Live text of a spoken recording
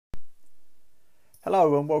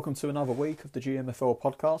Hello and welcome to another week of the GMFL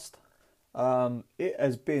podcast. It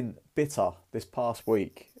has been bitter this past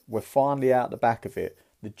week. We're finally out the back of it.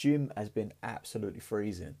 The gym has been absolutely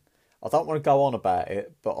freezing. I don't want to go on about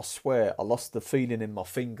it, but I swear I lost the feeling in my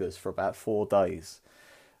fingers for about 4 days.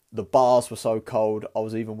 The bars were so cold, I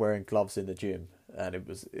was even wearing gloves in the gym. And it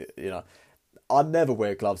was, I never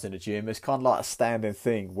wear gloves in the gym. It's kind of like a standing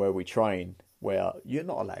thing where we train, where you're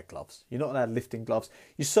not allowed gloves. You're not allowed lifting gloves.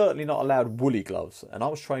 You're certainly not allowed woolly gloves. And I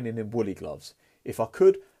was training in woolly gloves. If I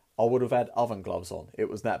could, I would have had oven gloves on. It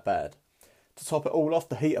was that bad. To top it all off,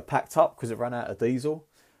 the heater packed up because it ran out of diesel.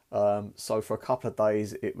 So for a couple of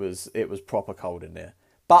days, it was proper cold in there.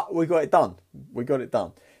 But we got it done.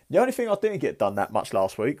 The only thing I didn't get done that much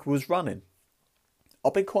last week was running.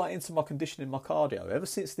 I've been quite into my conditioning, my cardio, ever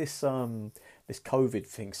since this COVID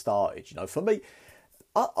thing started. For me,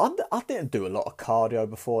 I didn't do a lot of cardio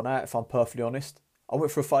before now, if I'm perfectly honest. I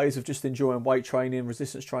went through a phase of just enjoying weight training,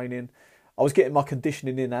 resistance training. I was getting my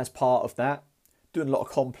conditioning in as part of that, doing a lot of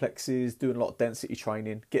complexes, doing a lot of density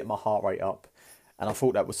training, getting my heart rate up, and I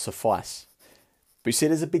thought that would suffice. But you see,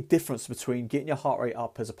 there's a big difference between getting your heart rate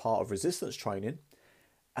up as a part of resistance training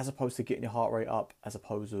as opposed to getting your heart rate up as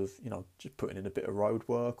opposed to, just putting in a bit of road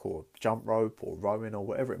work or jump rope or rowing or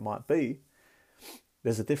whatever it might be.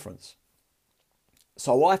 There's a difference.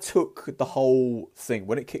 So I took the whole thing,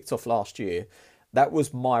 when it kicked off last year, that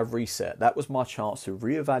was my reset. That was my chance to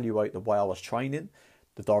reevaluate the way I was training,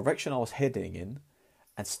 the direction I was heading in,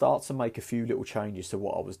 and start to make a few little changes to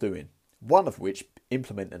what I was doing. One of which,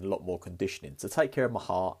 implementing a lot more conditioning to take care of my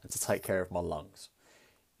heart and to take care of my lungs.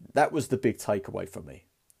 That was the big takeaway for me.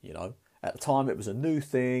 At the time it was a new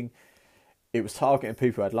thing. It was targeting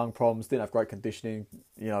people who had lung problems, didn't have great conditioning,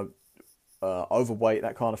 overweight,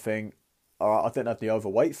 that kind of thing. All right, I didn't have the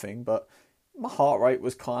overweight thing, but my heart rate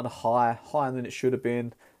was kind of higher than it should have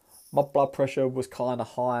been. My blood pressure was kind of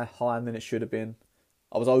higher than it should have been.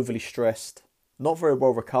 I was overly stressed, not very well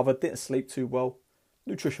recovered, didn't sleep too well.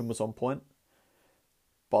 Nutrition was on point,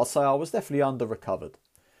 but I'd say I was definitely under recovered.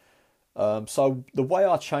 So the way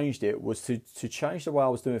I changed it was to change the way I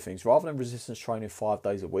was doing things. Rather than resistance training 5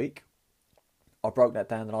 days a week, I broke that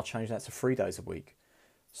down and I changed that to 3 days a week.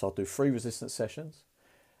 So I'd do 3 resistance sessions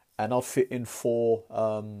and I'd fit in 4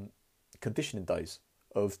 conditioning days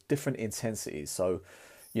of different intensities. So,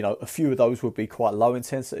 a few of those would be quite low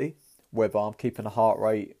intensity, whereby I'm keeping a heart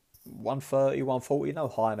rate 130, 140, no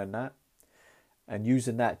higher than that. And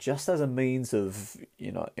using that just as a means of,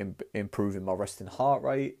 improving my resting heart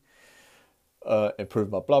rate,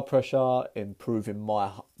 improving my blood pressure, improving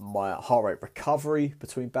my heart rate recovery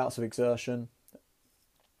between bouts of exertion,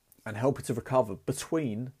 and helping to recover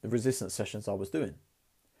between the resistance sessions I was doing.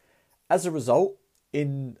 As a result,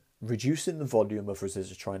 in reducing the volume of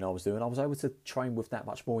resistance training I was doing, I was able to train with that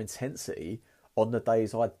much more intensity on the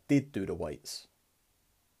days I did do the weights.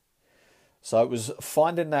 So it was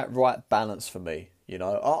finding that right balance for me.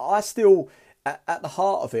 I still, at the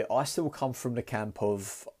heart of it, I still come from the camp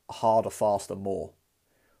of harder, faster, more.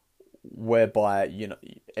 Whereby,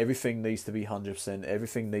 everything needs to be 100%,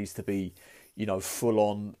 everything needs to be, full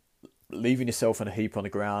on, leaving yourself in a heap on the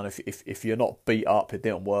ground. If you're not beat up, it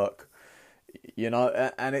didn't work.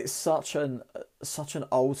 And it's such an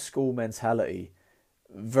old school mentality.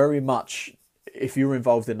 Very much, if you're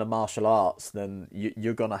involved in the martial arts, then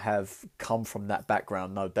you're going to have come from that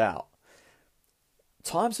background, no doubt.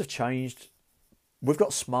 Times have changed. We've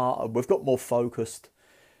got smarter. We've got more focused.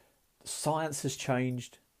 Science has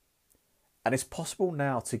changed. And it's possible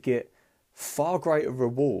now to get far greater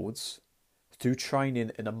rewards through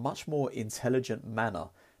training in a much more intelligent manner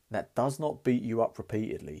that does not beat you up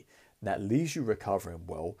repeatedly, that leaves you recovering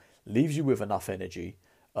well, leaves you with enough energy,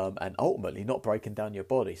 and ultimately not breaking down your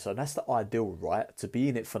body. So that's the ideal, right? To be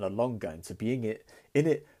in it for the long game, to be in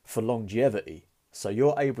it for longevity. So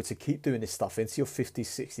you're able to keep doing this stuff into your 50s,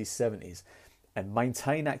 60s, 70s and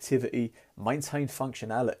maintain activity, maintain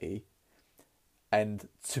functionality, and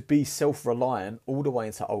to be self-reliant all the way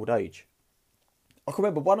into old age. I can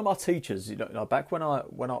remember one of my teachers, back when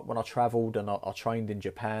I travelled and I trained in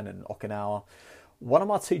Japan and Okinawa. One of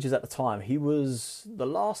my teachers at the time, the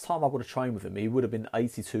last time I would have trained with him, he would have been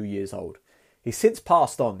 82 years old. He's since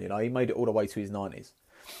passed on, he made it all the way to his 90s.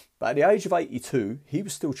 But at the age of 82, he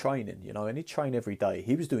was still training, and he'd train every day.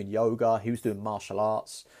 He was doing yoga, he was doing martial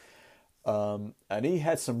arts, and he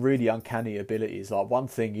had some really uncanny abilities. Like one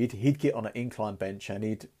thing, he'd get on an incline bench and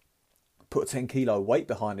he'd put a 10 kilo weight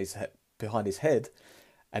behind his head,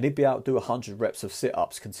 and he'd be able to do 100 reps of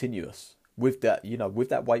sit-ups continuous with that, with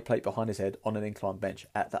that weight plate behind his head on an incline bench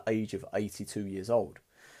at the age of 82 years old.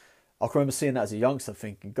 I can remember seeing that as a youngster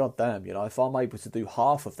thinking, God damn, if I'm able to do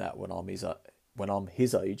half of that when when I'm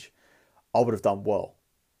his age, I would have done well.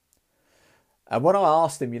 And when I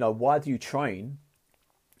asked him, why do you train?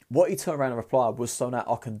 What he turned around and replied was so that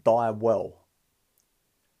I can die well.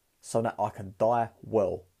 So that I can die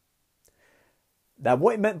well. Now,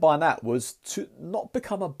 what he meant by that was to not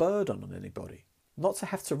become a burden on anybody, not to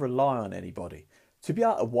have to rely on anybody, to be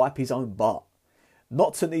able to wipe his own butt,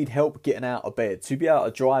 not to need help getting out of bed, to be able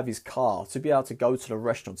to drive his car, to be able to go to the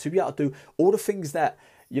restaurant, to be able to do all the things that,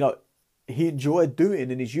 he enjoyed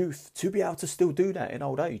doing in his youth, to be able to still do that in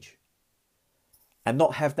old age. And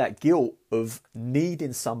not have that guilt of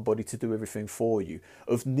needing somebody to do everything for you,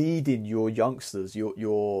 of needing your youngsters,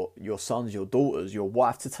 your sons, your daughters, your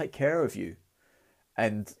wife to take care of you.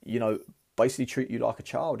 And, basically treat you like a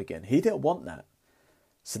child again. He didn't want that.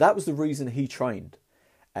 So that was the reason he trained.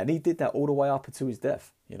 And he did that all the way up until his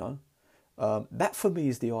death, That for me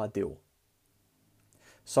is the ideal.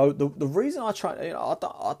 So the reason I train, I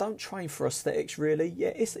don't train for aesthetics really.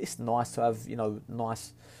 Yeah, it's nice to have,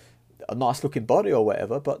 a nice looking body or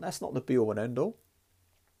whatever, but that's not the be all and end all.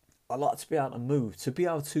 I like to be able to move, to be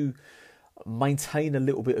able to maintain a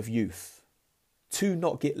little bit of youth, to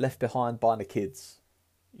not get left behind by the kids,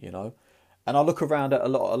 And I look around at a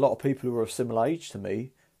lot of people who are of similar age to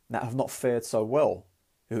me that have not fared so well,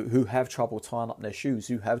 who have trouble tying up their shoes,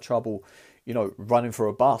 who have trouble, running for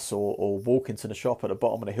a bus or walking to the shop at the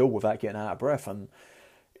bottom of the hill without getting out of breath. And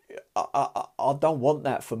I don't want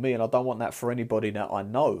that for me, and I don't want that for anybody that I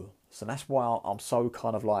know. So that's why I'm so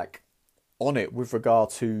kind of like on it with regard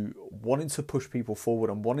to wanting to push people forward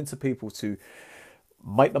and wanting to people to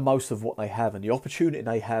make the most of what they have and the opportunity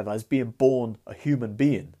they have as being born a human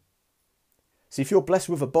being. See, if you're blessed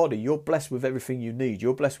with a body, you're blessed with everything you need.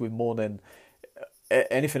 You're blessed with more than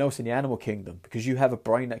anything else in the animal kingdom, because you have a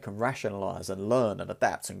brain that can rationalize and learn and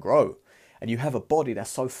adapt and grow. And you have a body that's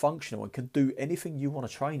so functional and can do anything you want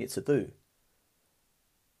to train it to do.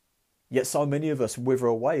 Yet so many of us wither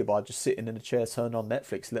away by just sitting in a chair, turning on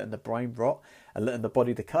Netflix, letting the brain rot and letting the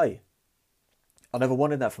body decay. I never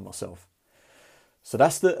wanted that for myself. So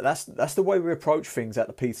that's the way we approach things at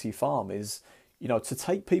the PT Farm is, to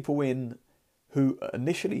take people in who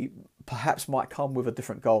initially perhaps might come with a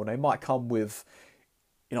different goal. And they might come with,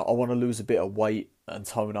 I want to lose a bit of weight and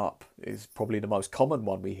tone up is probably the most common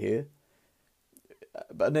one we hear.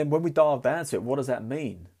 But then when we dive down to it, what does that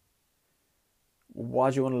mean? Why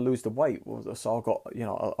do you want to lose the weight? Well, so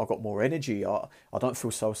I've got more energy. I don't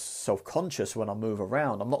feel so self-conscious when I move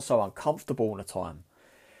around. I'm not so uncomfortable all the time.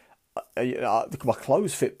 My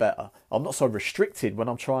clothes fit better. I'm not so restricted when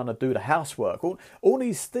I'm trying to do the housework. All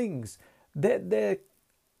these things, they're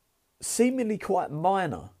seemingly quite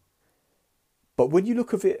minor. But when you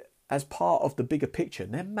look at it as part of the bigger picture,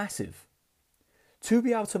 they're massive. To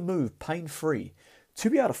be able to move pain-free, to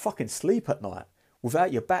be able to fucking sleep at night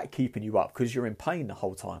without your back keeping you up because you're in pain the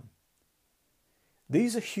whole time.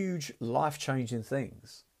 These are huge life-changing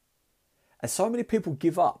things. And so many people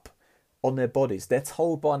give up on their bodies. They're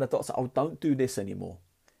told by the doctor, oh, don't do this anymore.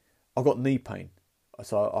 I've got knee pain,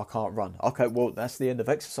 so I can't run. Okay, well, that's the end of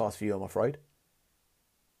exercise for you, I'm afraid.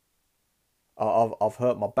 I've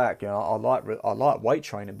hurt my back. I like weight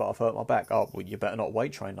training, but I've hurt my back. Oh, well, you better not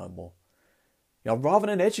weight train no more. Rather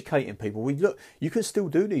than educating people, you can still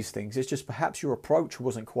do these things. It's just perhaps your approach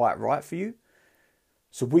wasn't quite right for you.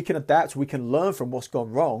 So we can adapt, we can learn from what's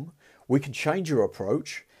gone wrong, we can change your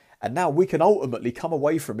approach, and now we can ultimately come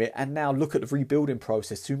away from it and now look at the rebuilding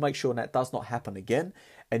process to make sure that does not happen again,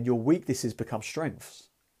 and your weaknesses become strengths.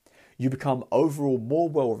 You become overall more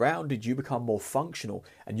well-rounded, you become more functional,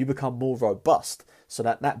 and you become more robust, so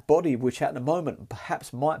that body, which at the moment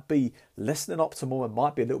perhaps might be less than optimal and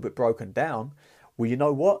might be a little bit broken down, well, you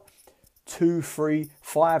know what? 2, 3,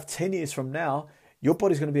 5, 10 years from now, your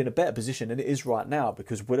body's going to be in a better position than it is right now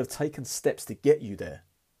because we'll have taken steps to get you there.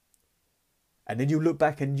 And then you look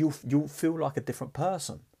back and you'll feel like a different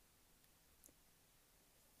person.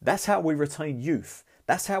 That's how we retain youth.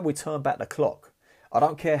 That's how we turn back the clock. I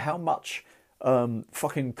don't care how much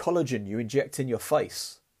fucking collagen you inject in your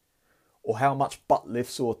face, or how much butt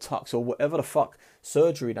lifts or tucks or whatever the fuck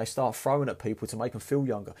surgery they start throwing at people to make them feel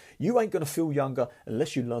younger. You ain't going to feel younger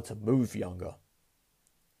unless you learn to move younger.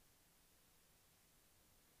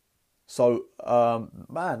 So,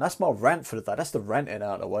 man, that's my rant for the day. That's the ranting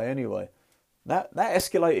out of the way anyway. That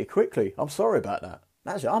escalated quickly. I'm sorry about that.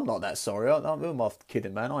 Actually, I'm not that sorry. I'm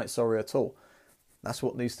kidding, man. I ain't sorry at all. That's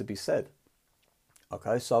what needs to be said.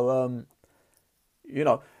 Okay, so,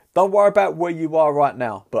 don't worry about where you are right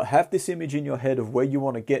now, but have this image in your head of where you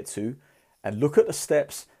want to get to and look at the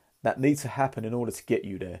steps that need to happen in order to get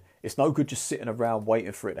you there. It's no good just sitting around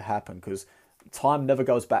waiting for it to happen because time never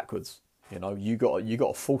goes backwards. You know, you got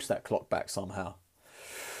to force that clock back somehow.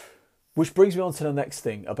 Which brings me on to the next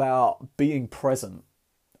thing about being present.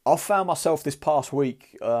 I found myself this past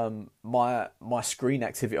week, my screen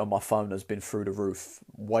activity on my phone has been through the roof,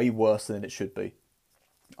 way worse than it should be.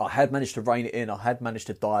 I had managed to rein it in. I had managed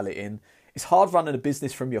to dial it in. It's hard running a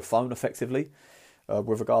business from your phone effectively,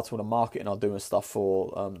 with regard to all the marketing I do and stuff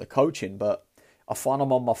for the coaching. But I find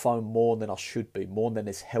I'm on my phone more than I should be, more than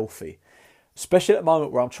is healthy. Especially at the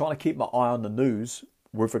moment where I'm trying to keep my eye on the news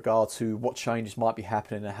with regard to what changes might be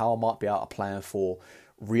happening and how I might be able to plan for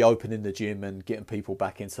reopening the gym and getting people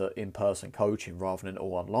back into in-person coaching rather than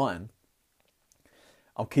all online.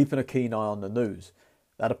 I'm keeping a keen eye on the news.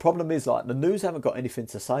 Now the problem is, like, the news haven't got anything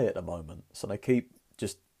to say at the moment, so they keep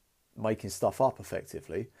just making stuff up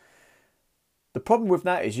effectively. The problem with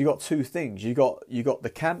that is you got two things. You got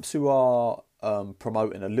the camps who are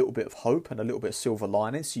promoting a little bit of hope and a little bit of silver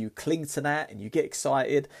lining, so you cling to that and you get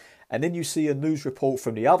excited, and then you see a news report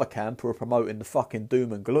from the other camp who are promoting the fucking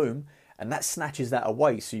doom and gloom, and that snatches that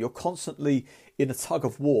away. So you're constantly in a tug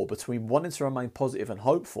of war between wanting to remain positive and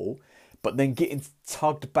hopeful, but then getting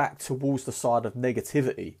tugged back towards the side of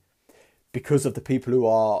negativity because of the people who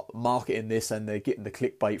are marketing this, and they're getting the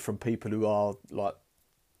clickbait from people who are, like,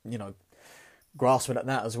 you know, grasping at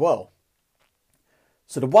that as well.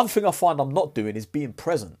 So the one thing I find I'm not doing is being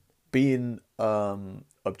present, being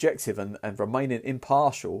objective and remaining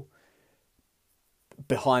impartial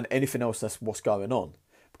behind anything else that's what's going on.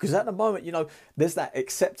 Because at the moment, you know, there's that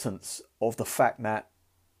acceptance of the fact that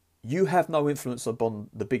you have no influence upon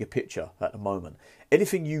the bigger picture at the moment.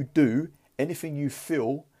 Anything you do, anything you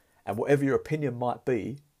feel, and whatever your opinion might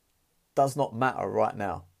be, does not matter right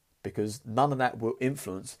now. Because none of that will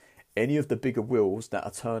influence any of the bigger wheels that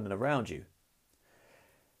are turning around you.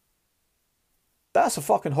 That's a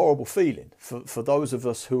fucking horrible feeling for those of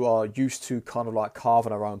us who are used to kind of like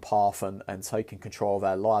carving our own path and taking control of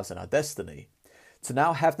our lives and our destiny. To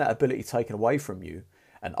now have that ability taken away from you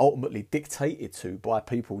and ultimately dictated to by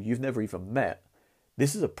people you've never even met,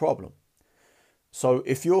 this is a problem. So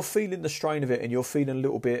if you're feeling the strain of it and you're feeling a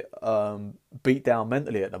little bit beat down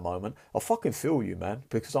mentally at the moment, I fucking feel you, man,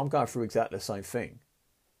 because I'm going through exactly the same thing.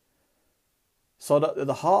 So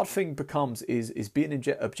the hard thing becomes is being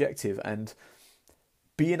objective and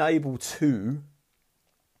being able to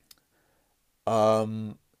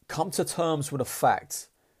come to terms with the fact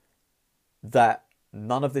that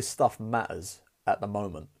none of this stuff matters at the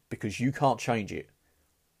moment, because you can't change it.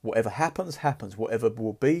 Whatever happens, happens. Whatever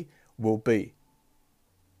will be, will be.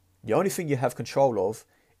 The only thing you have control of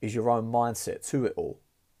is your own mindset to it all.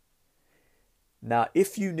 Now,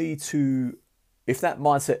 if that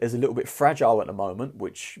mindset is a little bit fragile at the moment,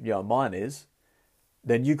 which, you know, mine is,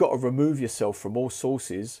 then you've got to remove yourself from all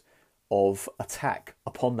sources of attack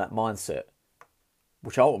upon that mindset,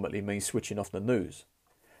 which ultimately means switching off the news.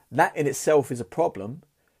 That in itself is a problem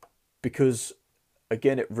because,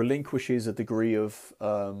 again, it relinquishes a degree of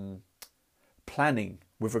planning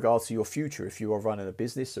with regards to your future. If you are running a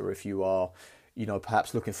business, or if you are, you know,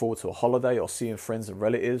 perhaps looking forward to a holiday or seeing friends and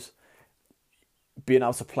relatives, being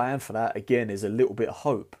able to plan for that, again, is a little bit of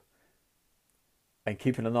hope. And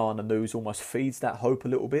keeping an eye on the news almost feeds that hope a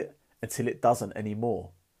little bit until it doesn't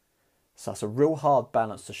anymore. So it's a real hard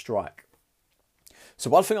balance to strike. So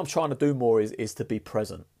one thing I'm trying to do more is to be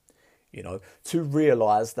present, you know, to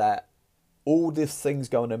realise that all these things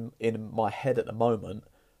going in my head at the moment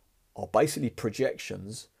are basically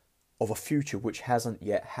projections of a future which hasn't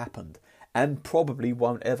yet happened and probably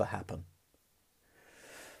won't ever happen.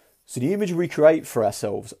 So the image we create for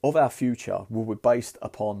ourselves of our future will be based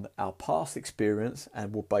upon our past experience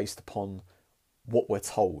and will be based upon what we're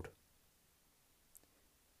told.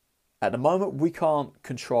 At the moment, we can't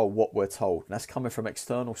control what we're told. And that's coming from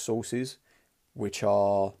external sources, which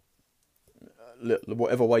are,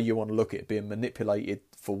 whatever way you want to look at it, being manipulated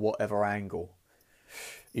for whatever angle,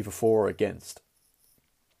 either for or against.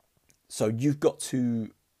 So you've got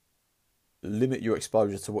to limit your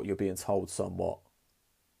exposure to what you're being told somewhat.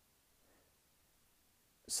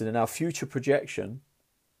 So in our future projection,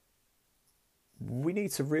 we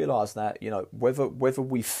need to realise that, you know, whether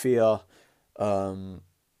we fear going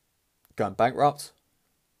bankrupt,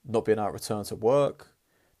 not being able to return to work,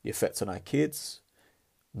 the effect on our kids,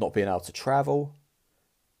 not being able to travel,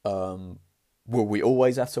 will we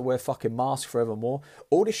always have to wear fucking masks forevermore?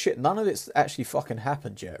 All this shit, none of it's actually fucking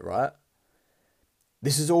happened yet, right?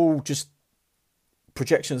 This is all just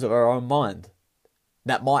projections of our own mind.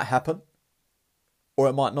 That might happen, or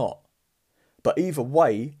it might not. But either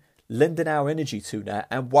way, lending our energy to that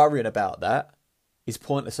and worrying about that is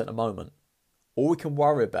pointless at the moment. All we can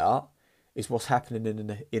worry about is what's happening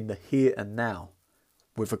in the here and now.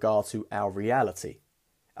 with regard to our reality,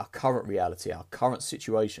 our current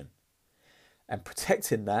situation, and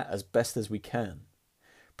protecting that as best as we can,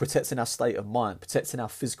 protecting our state of mind, protecting our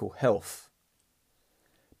physical health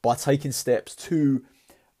by taking steps to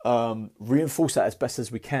reinforce that as best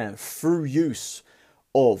as we can through use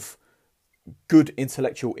of good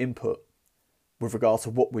intellectual input with regard to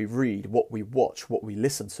what we read, what we watch, what we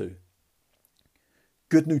listen to.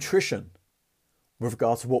 Good nutrition with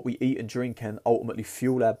regard to what we eat and drink and ultimately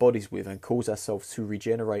fuel our bodies with and cause ourselves to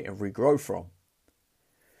regenerate and regrow from.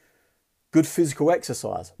 Good physical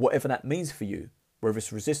exercise, whatever that means for you, whether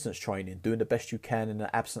it's resistance training, doing the best you can in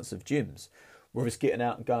the absence of gyms, whether it's getting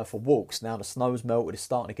out and going for walks. Now the snow's melted, it's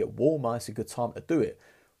starting to get warmer, it's a good time to do it.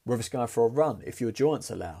 Whether it's going for a run, if your joints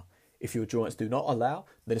allow. If your joints do not allow,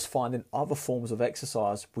 then it's finding other forms of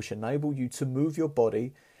exercise which enable you to move your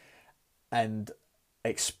body and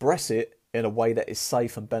express it in a way that is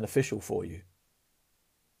safe and beneficial for you.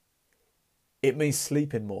 It means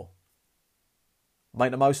sleeping more. Make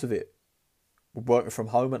the most of it. We're working from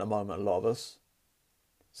home at the moment, a lot of us.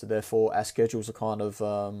 So therefore our schedules are kind of,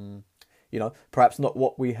 perhaps not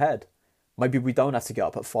what we had. Maybe we don't have to get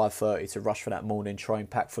up at 5:30 to rush for that morning train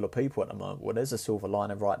packed full of people at the moment. Well, there's a silver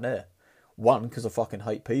lining right there. One, because I fucking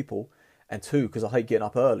hate people. And two, because I hate getting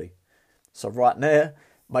up early. So right there,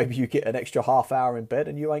 maybe you get an extra half hour in bed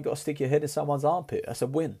and you ain't got to stick your head in someone's armpit. That's a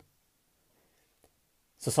win.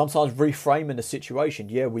 So sometimes reframing the situation,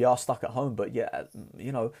 yeah, we are stuck at home, but yeah,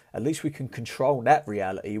 at least we can control that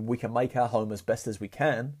reality. We can make our home as best as we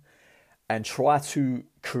can and try to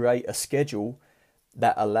create a schedule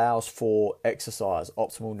that allows for exercise,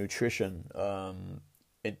 optimal nutrition,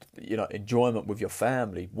 enjoyment with your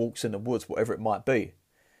family, walks in the woods, whatever it might be,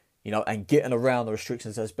 and getting around the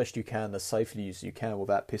restrictions as best you can, as safely as you can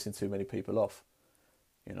without pissing too many people off,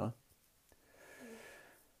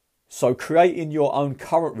 So creating your own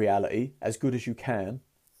current reality as good as you can,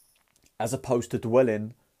 as opposed to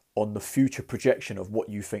dwelling on the future projection of what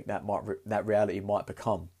you think that reality might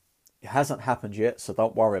become. It hasn't happened yet, so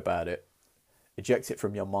don't worry about it. Eject it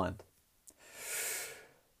from your mind.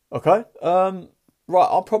 Okay, right,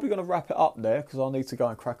 I'm probably going to wrap it up there because I need to go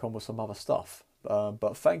and crack on with some other stuff.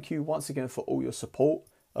 But thank you once again for all your support.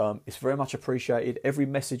 It's very much appreciated. Every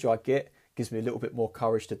message I get gives me a little bit more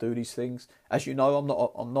courage to do these things. As you know,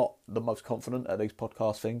 I'm not the most confident at these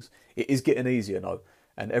podcast things. It is getting easier though,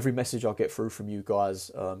 and every message I get through from you guys,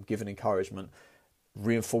 giving encouragement,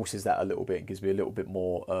 reinforces that a little bit and gives me a little bit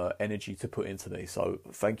more energy to put into these. So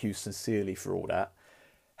thank you sincerely for all that.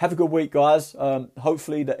 Have a good week, guys.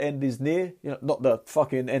 Hopefully the end is near. Not the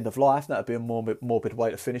fucking end of life. That'd be a morbid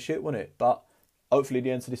way to finish it, wouldn't it? But hopefully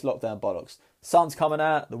the end to this lockdown bollocks. Sun's coming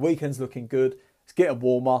out. The weekend's looking good. It's getting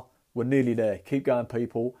warmer. We're nearly there. Keep going,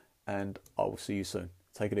 people. And I will see you soon.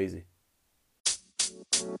 Take it easy.